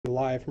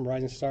Live from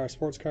Rising Star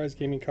Sports Cards,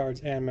 Gaming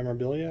Cards, and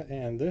Memorabilia,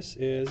 and this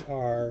is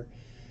our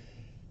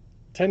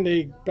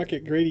 10-day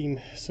Beckett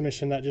grading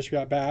submission that just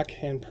got back,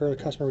 and per the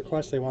customer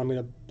request they wanted me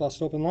to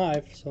bust open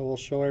live, so we'll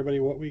show everybody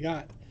what we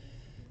got.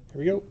 Here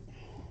we go.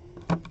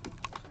 I'm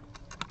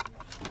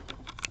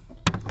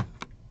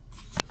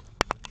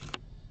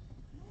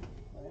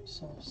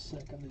so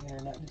sick of the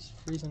internet just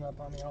freezing up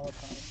on me all the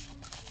time.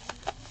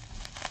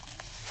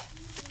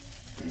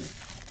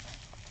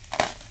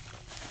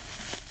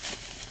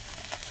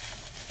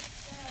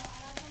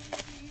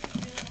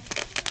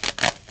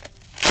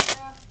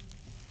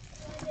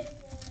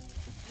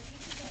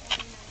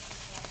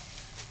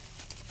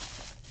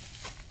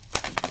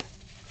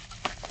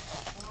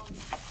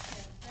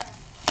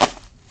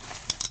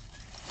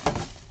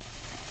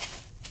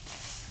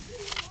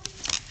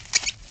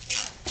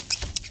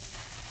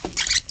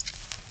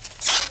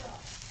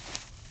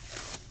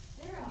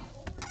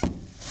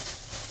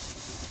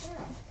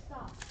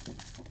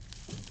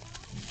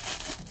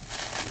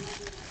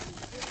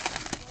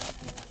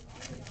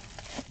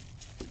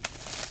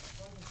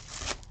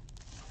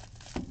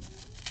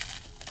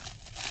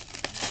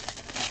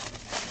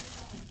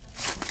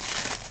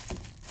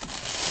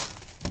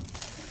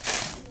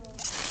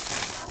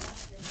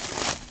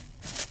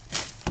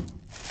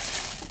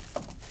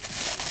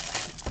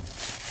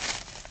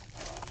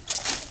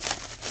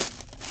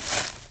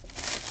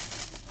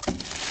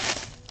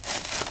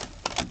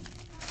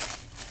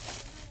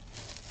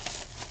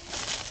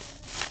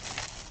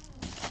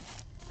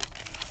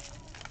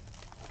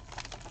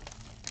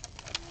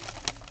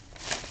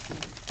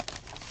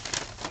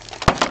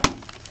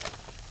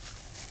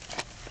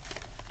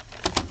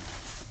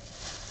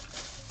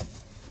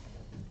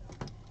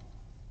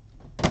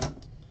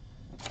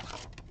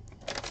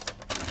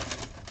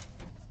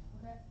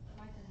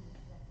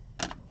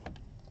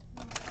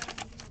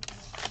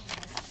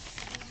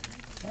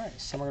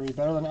 Alright, some are going to be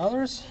better than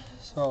others,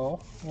 so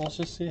we'll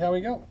just see how we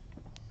go.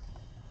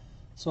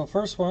 So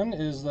first one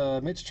is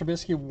the Mitch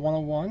Trubisky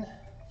 101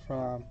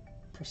 from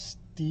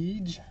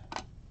Prestige.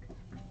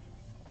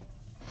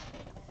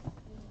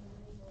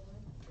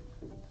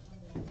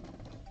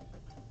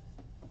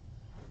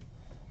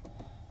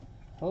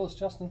 Hello, it's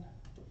Justin.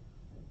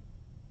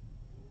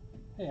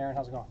 Hey Aaron,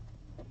 how's it going?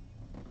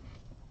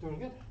 Doing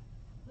good?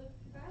 The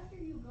faster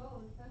you go,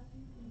 the faster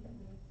you can do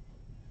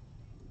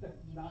this.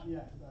 Not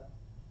yet.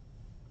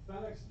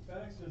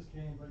 FedEx just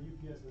came, but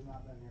UPS has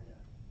not been here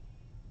yet.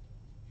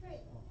 Great.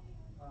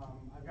 So,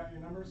 I've got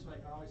your number, so I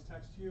can always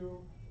text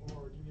you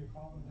or give you a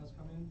call when it does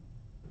come in.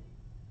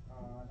 I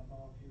don't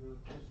know if you're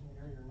personally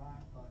here or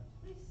not, but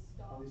Please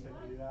stop. at least I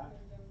can do that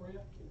for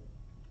you.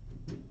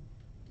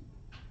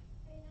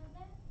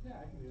 Yeah,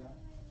 I can do that.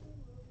 Do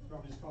you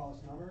want me to just call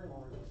this number,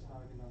 or is this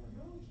not a good number?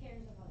 No one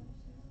cares about this.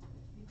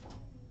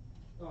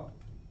 Oh,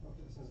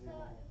 okay, this isn't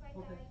your mobile.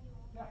 Okay,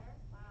 yeah,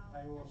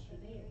 I will shoot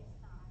you.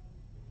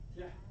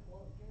 Yeah,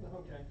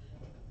 okay.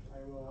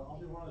 I'll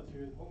do one of the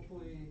two.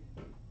 Hopefully,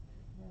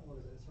 what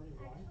is it? It's already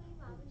blind?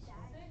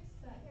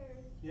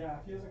 Yeah,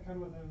 if he doesn't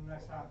come within the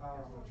next half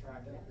hour, I'm going to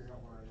track it and figure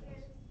out where it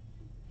is.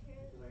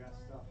 Because I got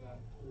stuff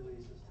that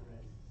releases today.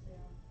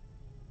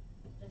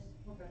 Just think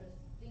what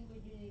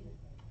you need to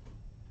think.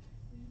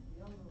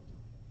 We all know.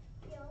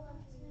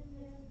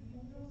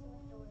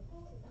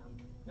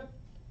 Yep,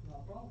 no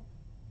problem.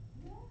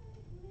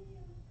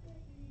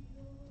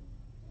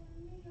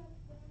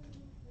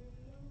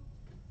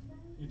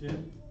 You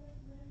did?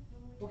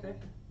 Okay.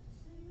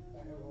 I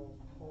will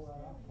pull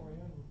that out for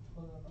you and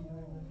put it up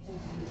behind the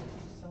case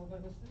to sell by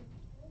mistake.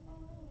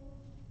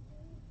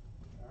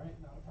 Alright,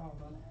 not a problem,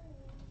 bud.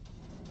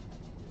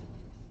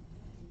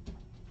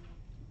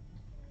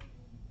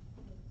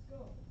 Let's go.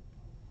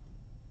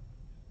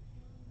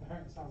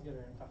 Alright, sounds good,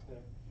 Aaron. Talk to you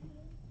later.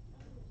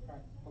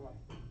 Alright, bye-bye.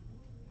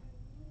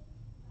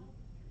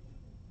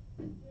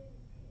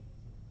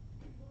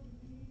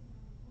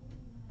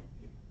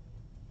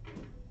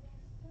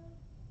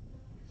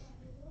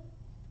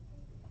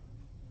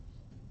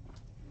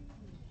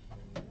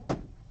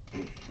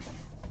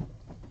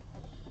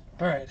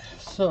 Alright,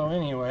 so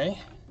anyway,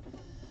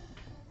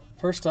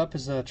 first up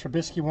is a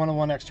Trubisky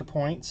 101 Extra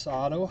Points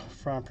Auto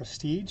from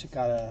Prestige.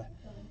 Got a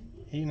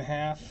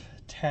 8.5,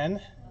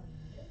 10,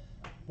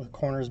 with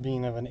corners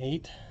being of an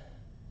 8.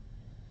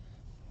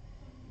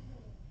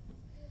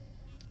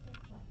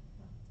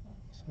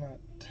 It's not,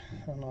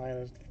 I don't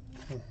know,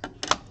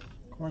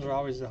 corners are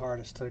always the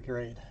hardest to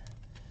grade.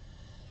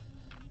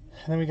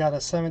 And then we got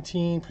a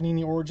 17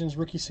 Panini Origins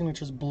Rookie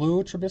Signatures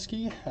Blue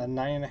Trubisky, a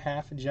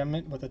 9.5 gem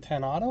mint with a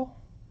 10 auto.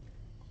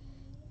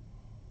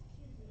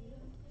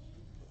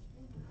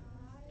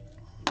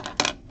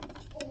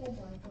 Oh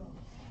my god.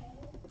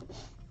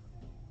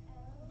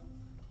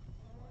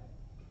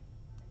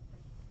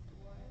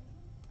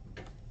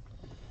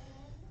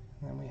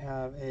 And then we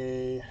have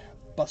a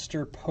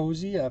Buster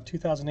Posey of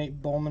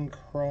 2008 Bowman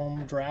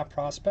Chrome Draft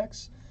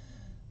Prospects,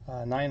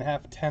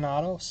 9.5, 10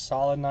 auto,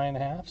 solid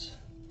 9.5s. So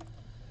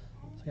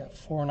we got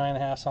 4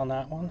 9.5s on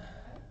that one.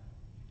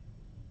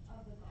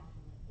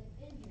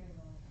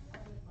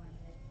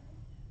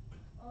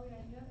 Oh yeah,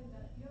 you have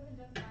You haven't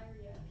done fire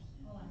yet.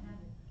 Oh, I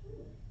haven't.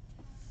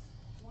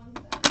 One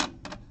second.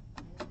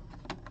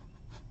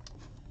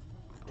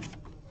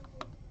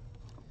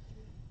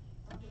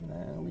 And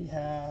then we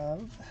have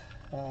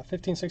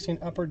 1516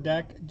 Upper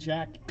Deck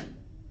Jack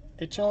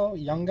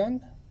Itchell Young Gun,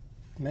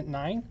 mint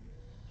 9.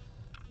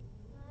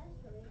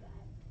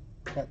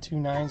 Got 2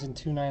 9s and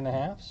 2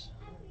 9.5s.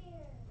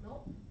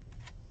 Nope.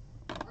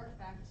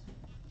 Artifacts.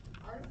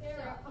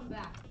 Sarah, come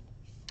back.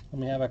 And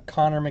we have a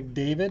Connor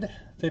McDavid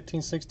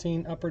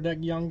 1516 Upper Deck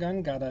Young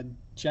Gun. Got a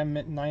gem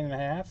mint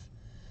 9.5,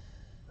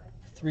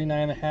 3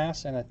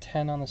 9.5s, and a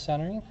 10 on the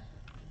centering.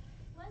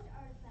 What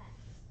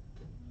artifacts?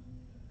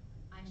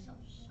 I shall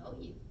show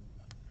you.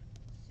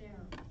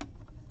 Sarah.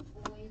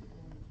 Boy.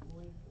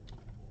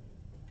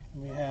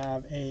 We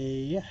have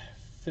a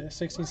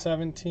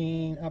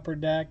 1617 Upper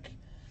Deck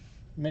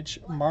Mitch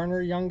Marner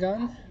Young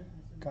Gun.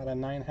 Got a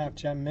 9.5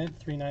 gem mint,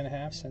 3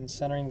 9.5s, and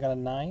centering got a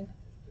 9.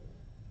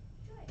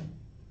 Joy,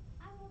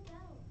 I will go.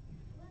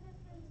 What are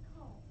friends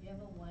called? You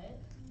have a what?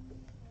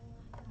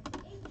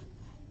 I did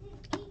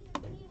eat to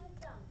be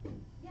with them.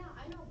 Yeah,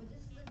 I know, but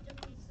this is a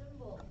different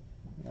symbol.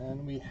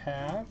 And we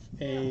have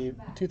a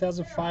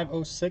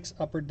 2005-06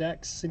 Upper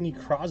Deck Sidney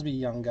Crosby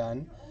Young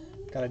Gun.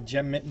 Got a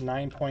gem mint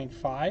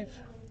 9.5,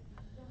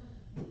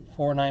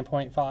 4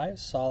 9.5s,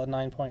 solid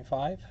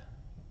 9.5.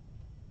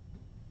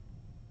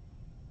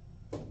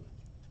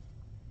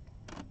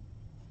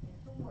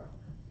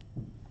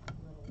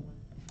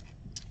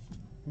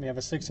 We have a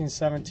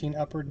 1617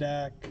 Upper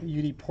Deck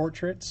UD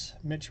Portraits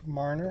Mitch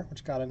Marner,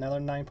 which got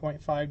another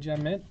 9.5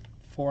 gem mint,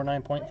 4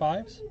 9.5s. What did you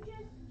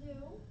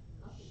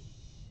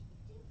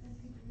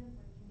just do?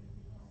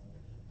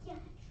 Yeah,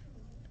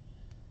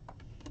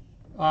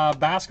 true.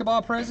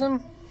 Basketball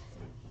Prism.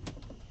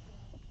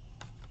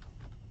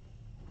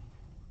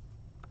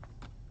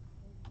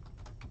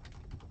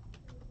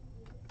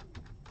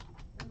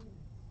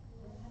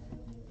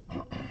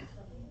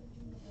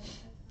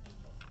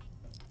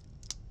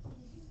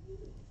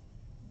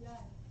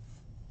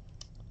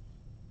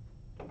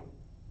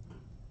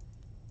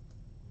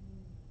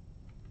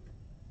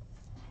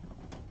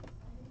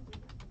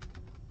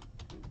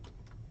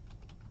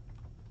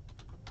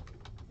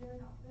 They're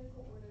in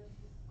alphabetical order,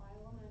 just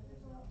file them and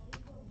there's not one.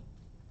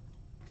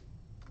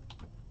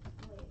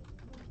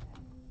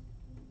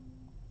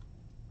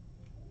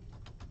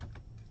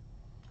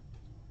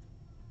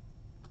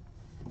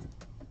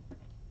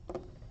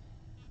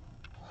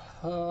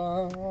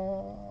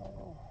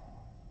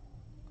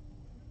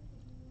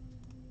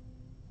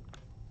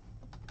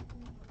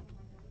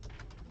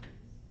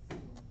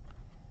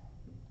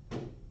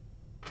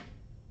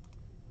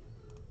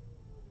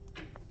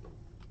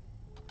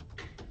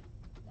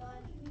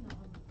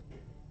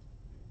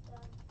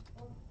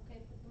 Okay,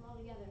 put them all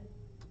together.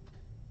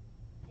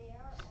 They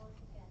are all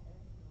together.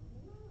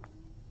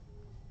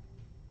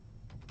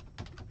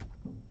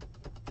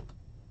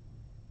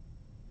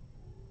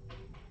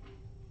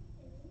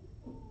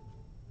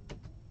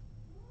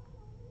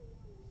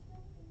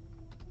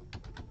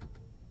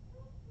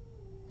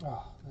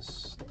 Oh,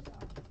 this.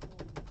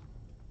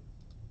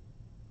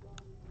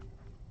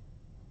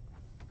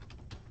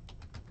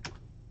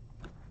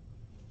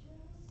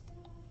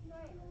 Troy,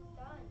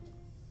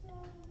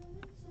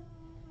 it's done.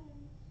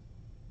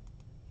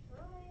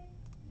 Troy.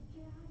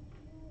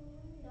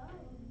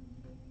 Done.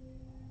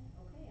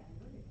 Okay, I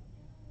know you're done. I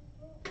said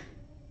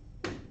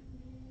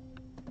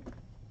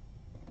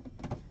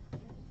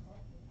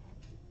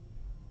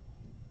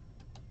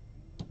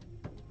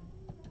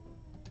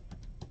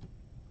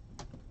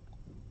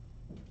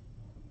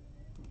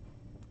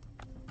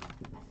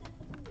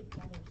put them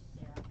together,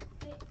 Sarah.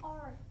 They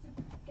are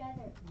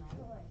together.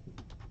 Troy.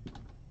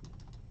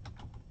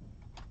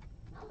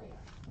 Now they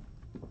are.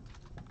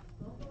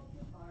 Don't go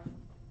too far.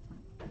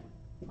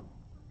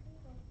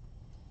 Listen,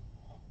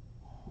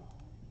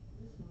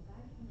 when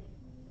guys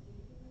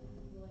when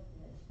they go like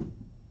this,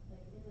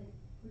 like they like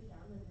push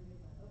down and bring it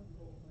back up and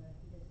go like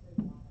he just like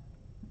walk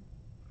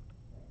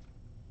that way. Right?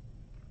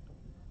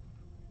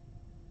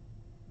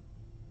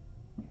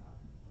 Yeah.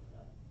 What's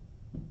up?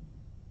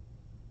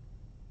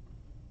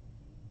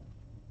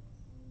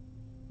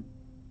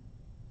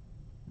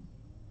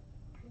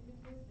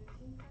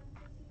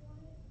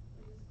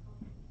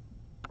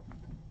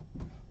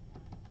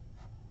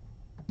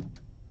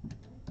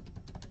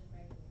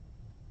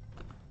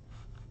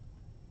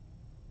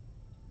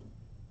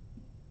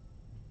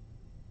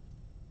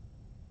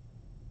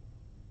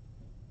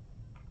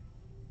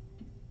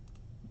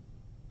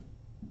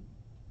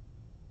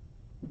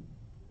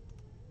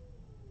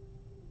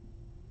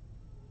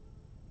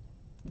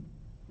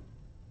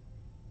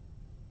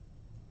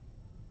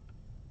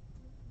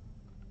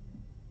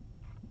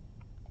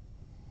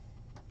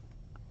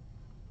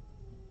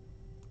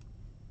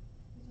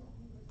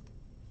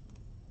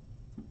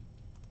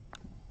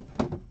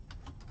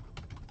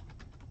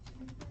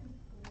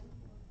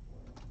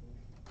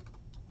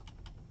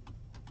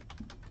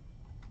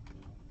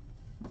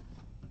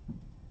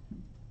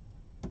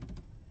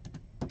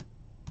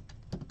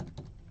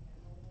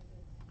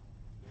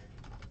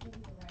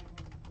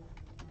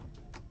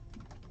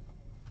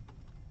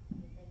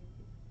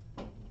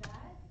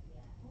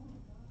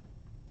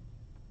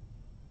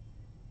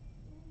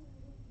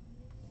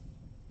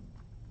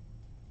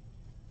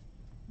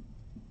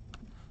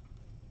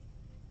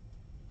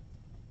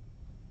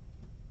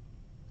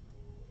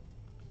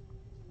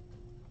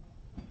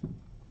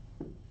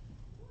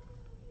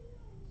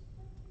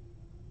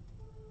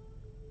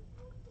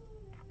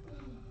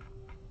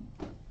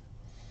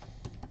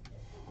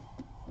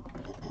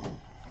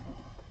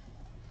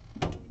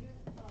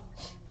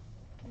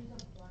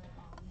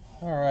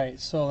 Alright,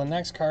 so the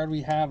next card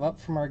we have up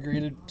from our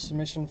graded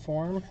submission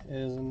form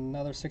is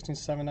another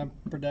 16-7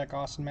 Upper Deck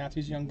Austin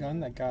Matthews Young Gun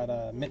that got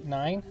a MIT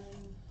 9.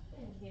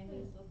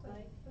 Candies look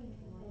like. You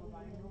wanna go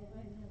buy 'em real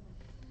quick?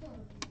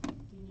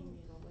 You need me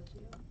to go with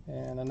you?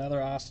 And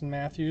another Austin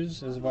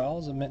Matthews as well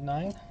as a MIT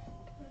 9.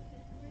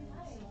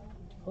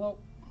 Hello.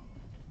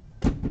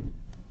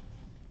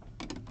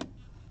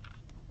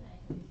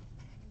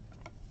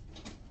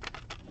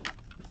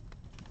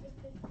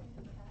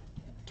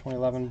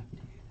 2011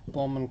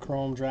 Bowman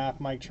Chrome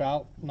Draft Mike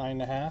Trout,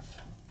 9.5.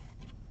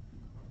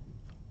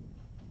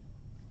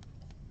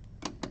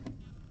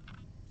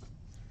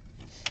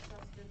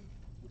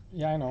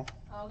 Yeah, I know.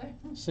 Okay.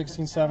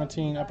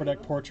 16-17 Upper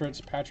Deck Portraits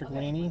Patrick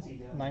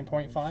Laney,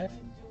 9.5.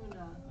 Doing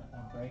A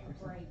break or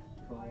something?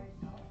 Cool. Where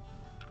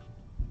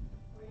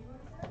you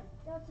going, sir?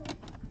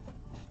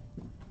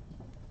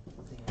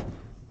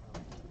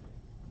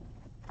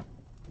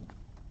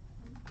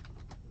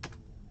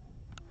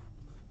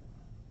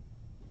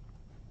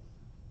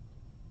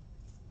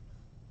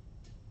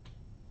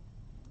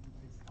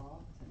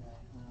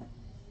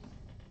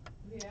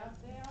 Yeah,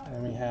 they are.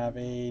 And we have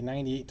a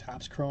 98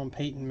 Topps Chrome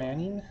Peyton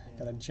Manning,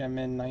 got a Gem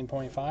in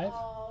 9.5.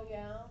 Oh,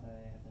 yeah.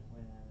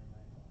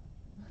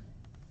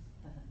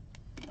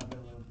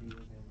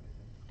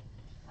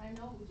 I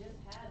know, we just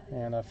had.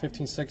 And a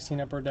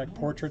 15-16 Upper Deck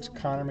Portraits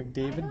Connor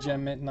McDavid,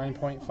 Gem Mint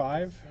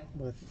 9.5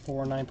 with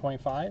 4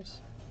 9.5s.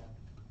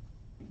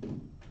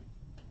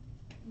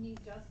 Need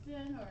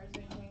Justin, or is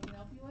there anything I can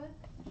help you with?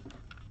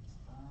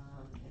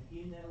 If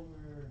you know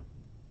where,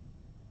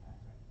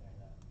 right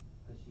there,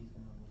 because she's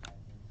gonna look at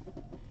his old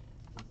school.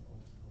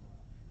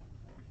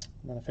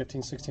 And then a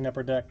 15-16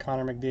 Upper Deck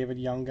Connor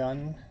McDavid Young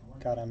Gun,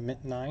 got a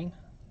Mint 9.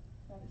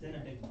 It's in a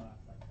big box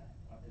like that.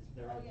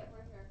 They're Oh, right yeah, there.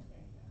 right here.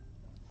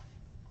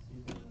 There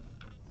you go. She's gonna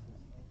look at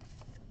this.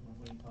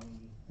 When you call me.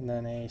 And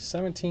then a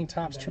 17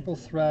 Topps Triple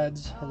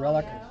Threads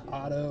Relic yeah.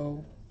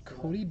 Auto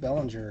Cody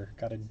Bellinger,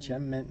 got a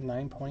Gem Mint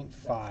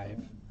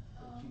 9.5.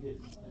 She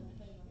didn't finish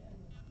yet.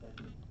 That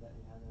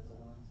we have as a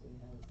one,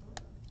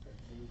 so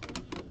he has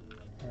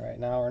All right,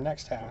 now our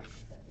next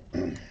half.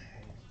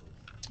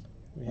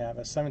 We have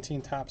a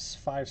 17 Topps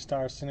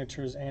 5-star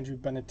Signatures Andrew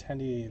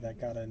Benintendi that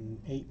got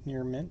an 8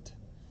 near mint.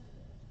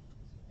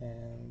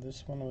 And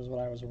this one was what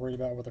I was worried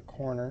about with the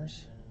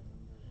corners.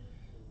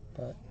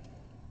 But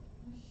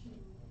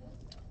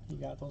he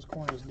got those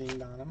corners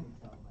dinged on him.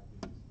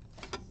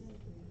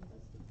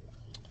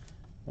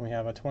 And we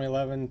have a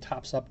 2011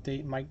 Topps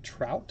Update Mike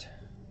Trout.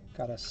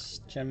 Got a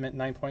Gem Mint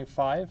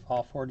 9.5,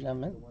 all 4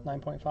 Gem Mint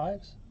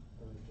 9.5s.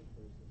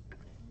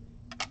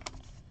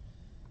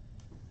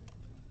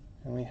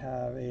 And we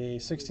have a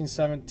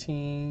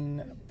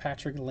 16-17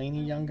 Patrick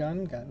Laney Young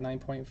Gun, got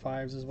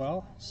 9.5s as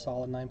well,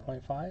 solid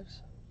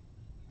 9.5s.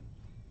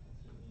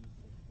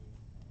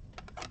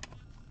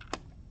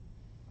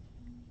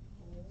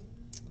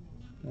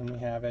 Then we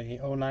have a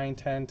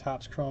 09-10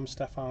 Topps Chrome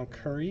Stephon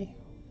Curry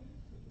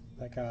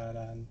that got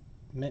a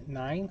Mint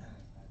 9,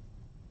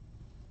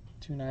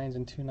 2 9s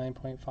and 2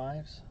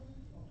 9.5s.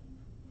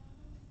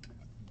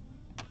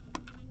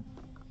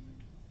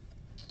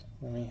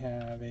 Then we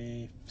have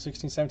a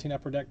 16-17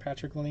 Upper Deck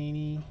Patrick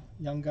Laney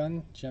Young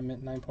Gun, Gem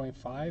Mint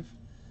 9.5.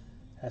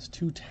 Has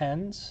 2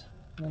 10s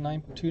and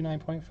 2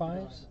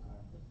 9.5s.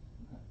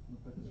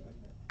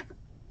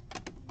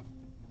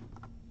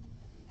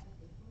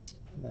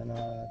 And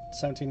then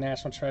 17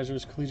 National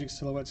Treasures Collegiate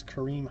Silhouettes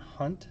Kareem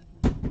Hunt,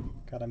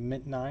 got a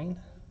Mint 9.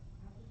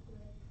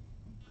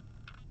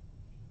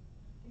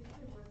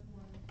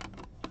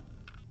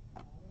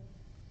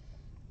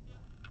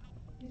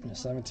 And a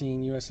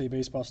 17 USA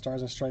Baseball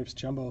Stars and Stripes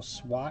Jumbo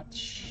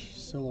Swatch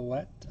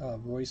Silhouette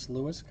of Royce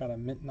Lewis, got a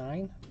Mint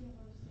 9.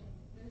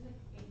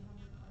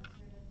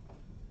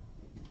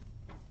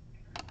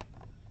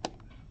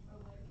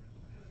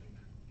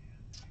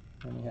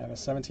 And we have a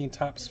 17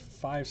 Topps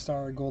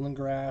 5-star Golden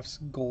Graphs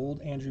Gold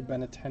Andrew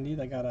Benintendi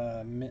that got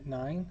a Mint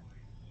 9.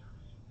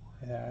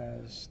 It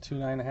has 2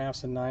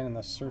 9.5s and 9, and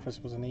the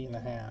surface was an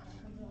 8.5.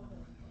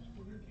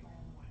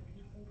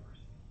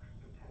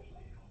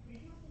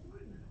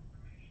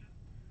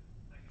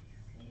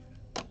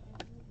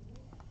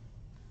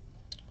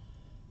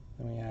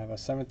 Then we have a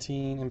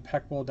 17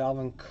 Impeccable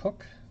Dalvin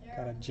Cook,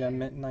 got a Gem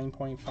Mint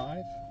 9.5.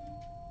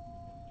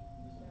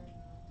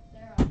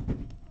 Sarah.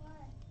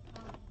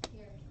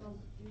 Here.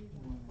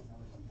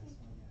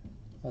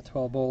 A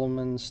 12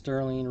 Bowman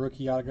Sterling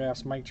Rookie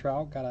Autographs Mike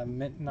Trout, got a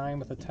Mint 9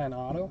 with a 10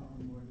 auto.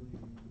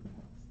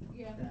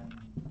 Yeah.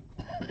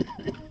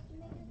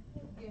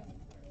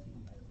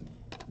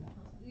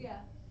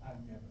 Yeah.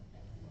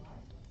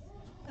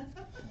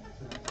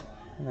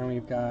 And then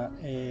we've got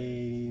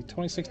a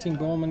 2016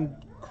 Bowman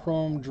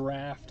Chrome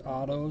Draft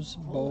Autos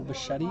Bo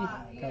Bichetti,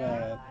 got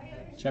a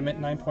Gem Mint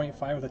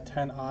 9.5 with a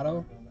 10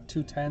 auto,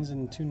 2 10s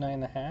and 2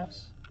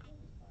 9.5s.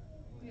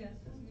 Yes.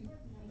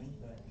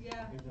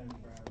 Yeah.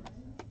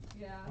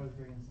 Yeah. I was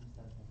bringing some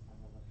stuff next time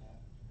I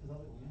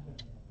look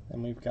at.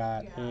 Then we've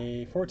got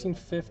a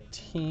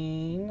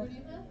 14-15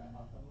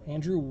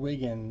 Andrew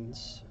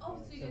Wiggins.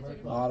 Oh, so you guys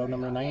are. Auto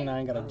number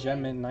 99, got a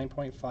gem mint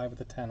 9.5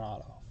 with a 10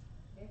 auto.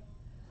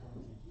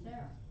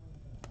 Sarah.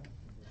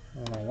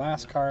 And my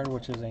last card,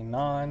 which is a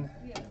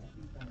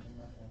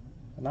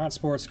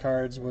non-sports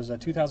cards, was a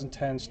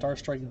 2010 Star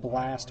Strike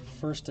Blast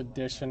First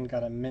Edition,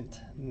 got a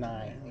mint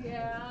 9.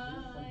 Yeah,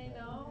 I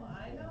know.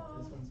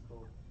 This one's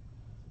cool.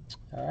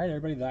 All right,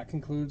 everybody, that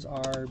concludes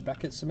our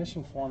Beckett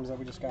submission forms that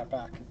we just got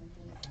back.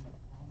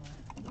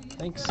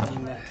 Thanks,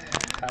 and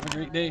have a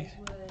great day.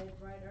 Would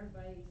ride our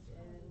bikes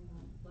in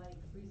like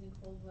freezing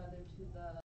cold weather to the